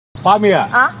八妹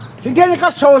啊，今天你可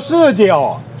小心一点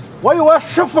哦！我有我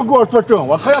师傅给我作证，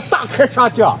我可要大开杀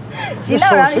戒。行，那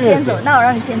我让你先走，那我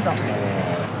让你先走。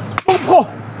中炮，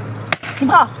平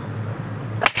炮，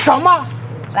什么？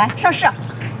来上市。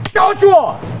交住！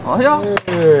哎呀，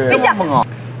飞下。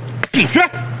进去。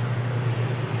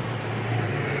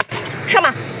上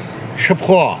马。师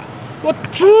傅，我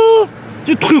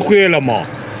就退回来了嘛。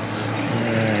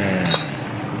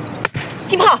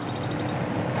进炮。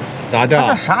咋的？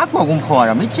这啥国公炮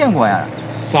呀？没见过呀。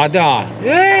咋的？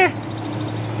哎，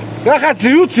俺还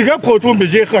只有几个炮准备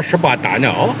人和18打呢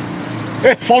啊！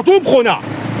哎，放中炮呢？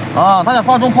啊，他想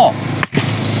放中炮。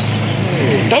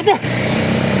等等。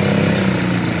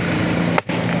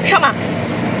上马。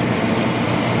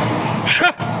是。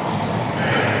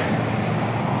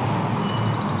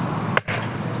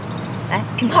来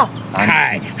平炮。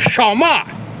哎，上马，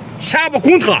下不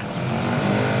攻他。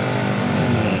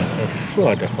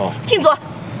说的好。进左。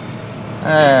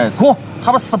哎，攻，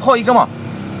他不死炮一个吗？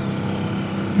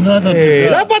那不，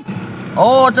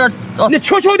哦，这哦，你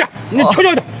悄悄的，你悄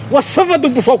悄的，我师傅都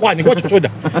不说话，你给我悄悄的。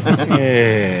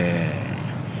哎，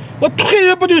我退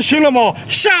人不就行了吗？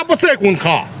下步再攻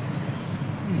他。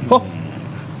好，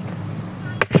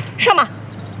上马。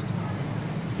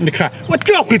你看，我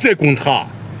这回再攻他。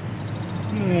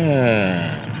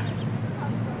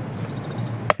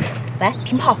来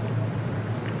平炮。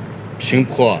平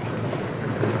炮。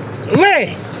来，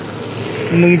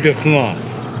弄得很啊。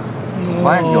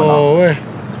换掉了。喂。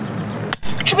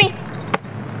士兵。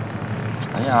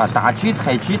哎呀，打车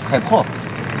踩炮，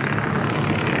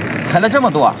踩了这么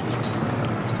多。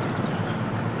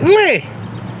来。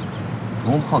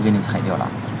中炮给你踩掉了。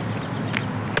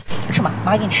是吗？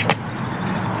马上给你吃。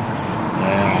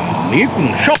哎呀，没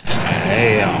攻上。哎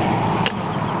呀。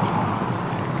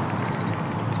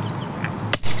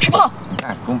吃炮。你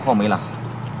看中炮没了。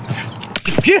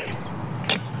进。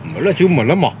没了就没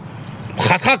了嘛，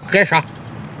怕他干啥？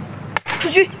出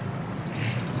局。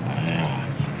哎呀，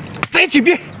再几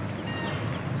遍。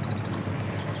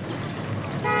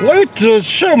我有支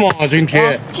持嘛，今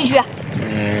天。进去。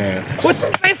我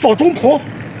再放中炮。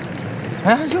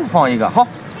哎，又放一个，好。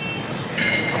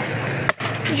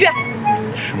出局。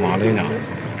什么来呢？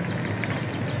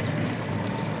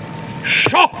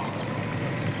上。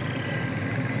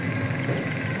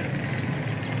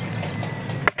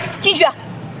进去。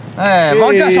哎，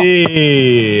往这上。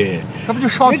这不就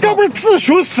上？你这不是自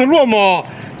寻死路吗？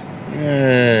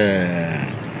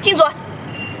进左。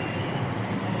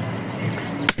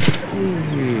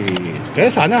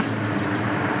干啥呢？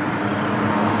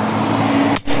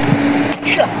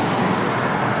射。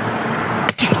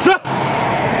进去。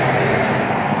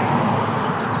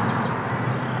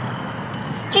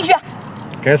进去。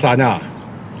干啥呢？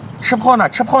吃炮呢，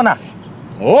吃炮呢。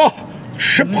哦，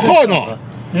吃炮呢。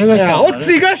哎呀，我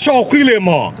自个想回来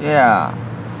嘛。对呀。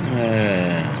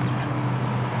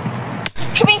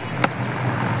士兵。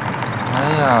哎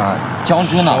呀，将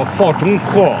军呢？放中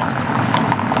炮。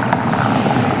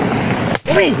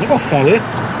喂，你给我放来。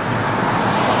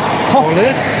好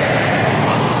来。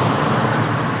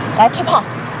来退炮。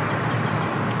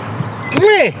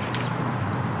喂。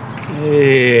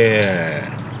哎。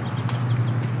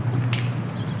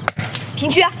平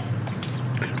局。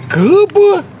胳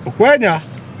膊不管呢，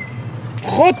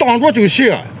好挡着就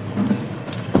行。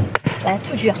来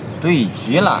退局。对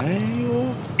局了。哎呦，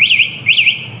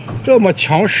这么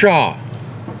强势啊！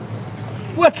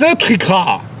我再推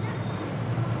卡。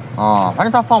啊，反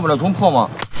正他放不了中炮嘛。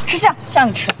吃象，象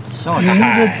你吃。象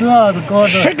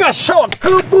吃个象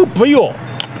根本不要，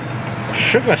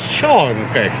吃个象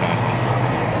干啥？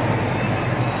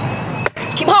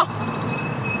平炮。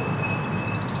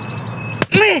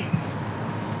来。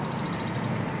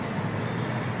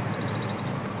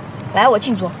来，我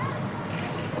进左。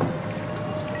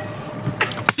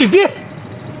进边。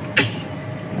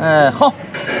哎，好。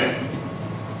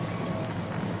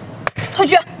退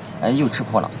局。哎，又吃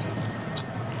炮了。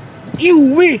有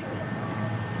喂。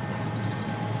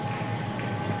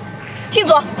进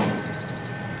左。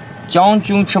将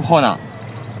军吃炮呢。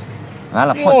完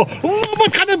了，炮。哦，我们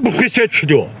他都不会先吃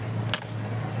掉。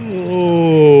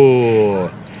哦。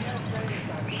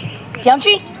将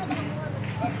军。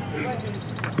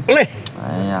来。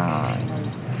哎呀，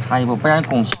差一步，不然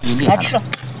拱象就厉害了。来吃。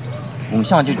拱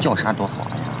象就叫啥多好呀。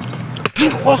金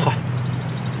花花。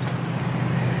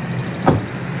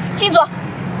进左。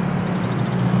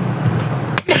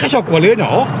你还想过来呢？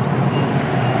哦。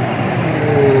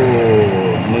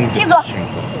进左。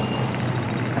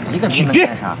一个兵能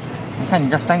干啥？你看你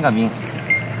这3个兵。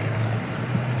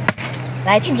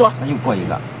来进左。那又过一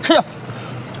个，吃掉。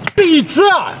对决。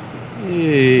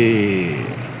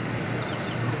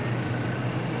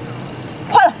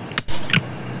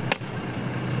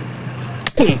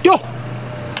攻掉，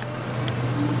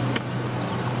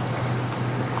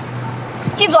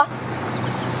进左，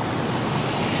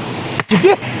击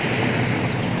兵，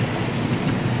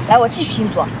来，我继续进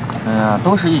左，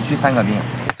都是1区3个兵。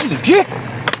进兵，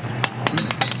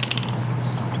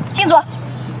进左，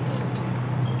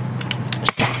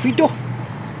下飞掉，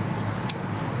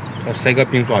这3个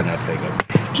兵抓呢，3个。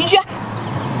平车，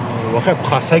我还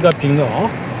怕3个兵呢啊！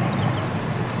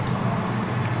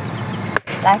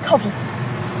来靠住，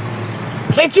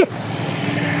再进，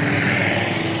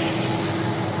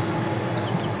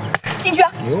进去，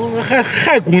哟，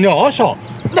还攻呢啊小，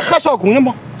那还想攻呢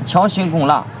吗？强行攻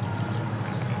了，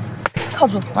靠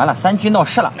住，完了3局闹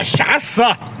事了。吓死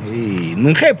啊！哎，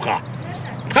能害怕？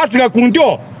他这个攻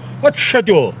掉，我吃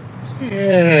掉，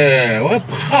哎，我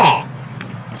怕。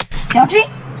将军，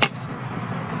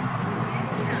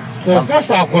这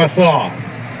啥回事啊？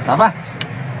咋办？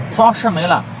双士没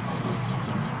了。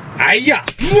哎呀，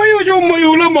没有就没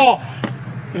有了嘛！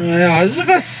哎呀，这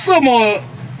个什么？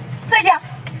再讲，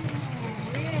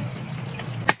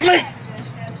来，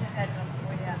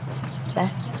来，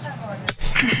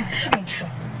是给你吃。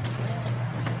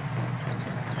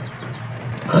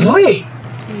喂，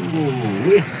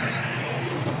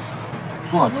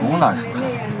做中了是不是？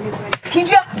平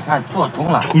车，你看做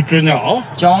中了。抽局呢啊！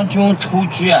将军抽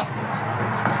车。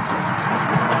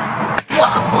我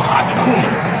怕得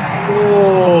很。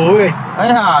哦喂！哎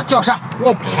呀，叫啥？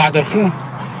我怕得很。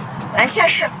来下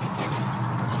士，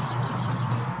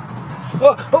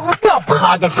我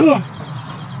怕得很。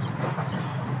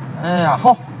哎呀，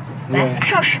好，来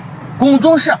上士，攻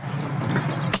中士。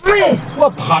喂，我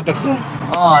怕得很。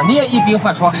啊，你也1兵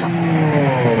换双士。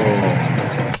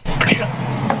是，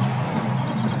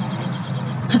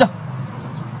是的。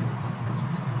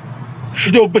吃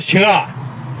掉不行啊！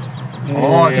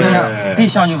哦，这样飞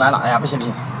象就完了。哎呀，不行不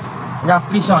行，人家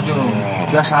飞象就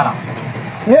绝杀了。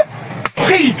哎，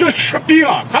配角吃兵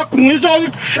啊，他攻一招就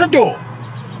吃掉。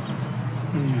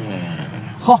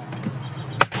好，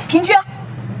平车，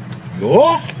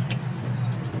哟，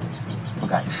不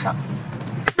敢吃啊。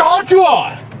上去，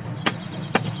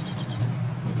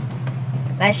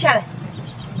来下来，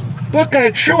不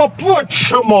该吃我不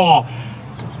吃嘛。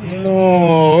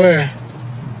哟喂，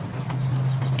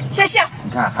下下，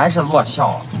你看还是落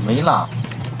效没了。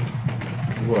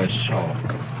我笑，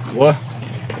我，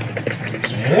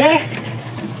哎，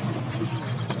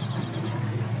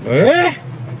哎，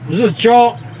日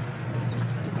交，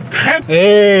还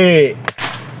哎，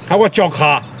还我交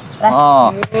卡，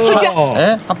啊，退去，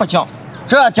哎，他不将，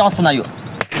这将死那有。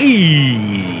哎，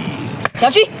将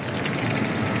军，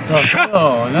吃，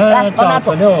来往哪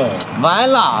走？完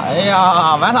了，哎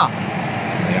呀，完了。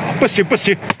哎呀，不行不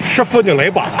行，师傅你来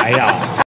吧，哎呀。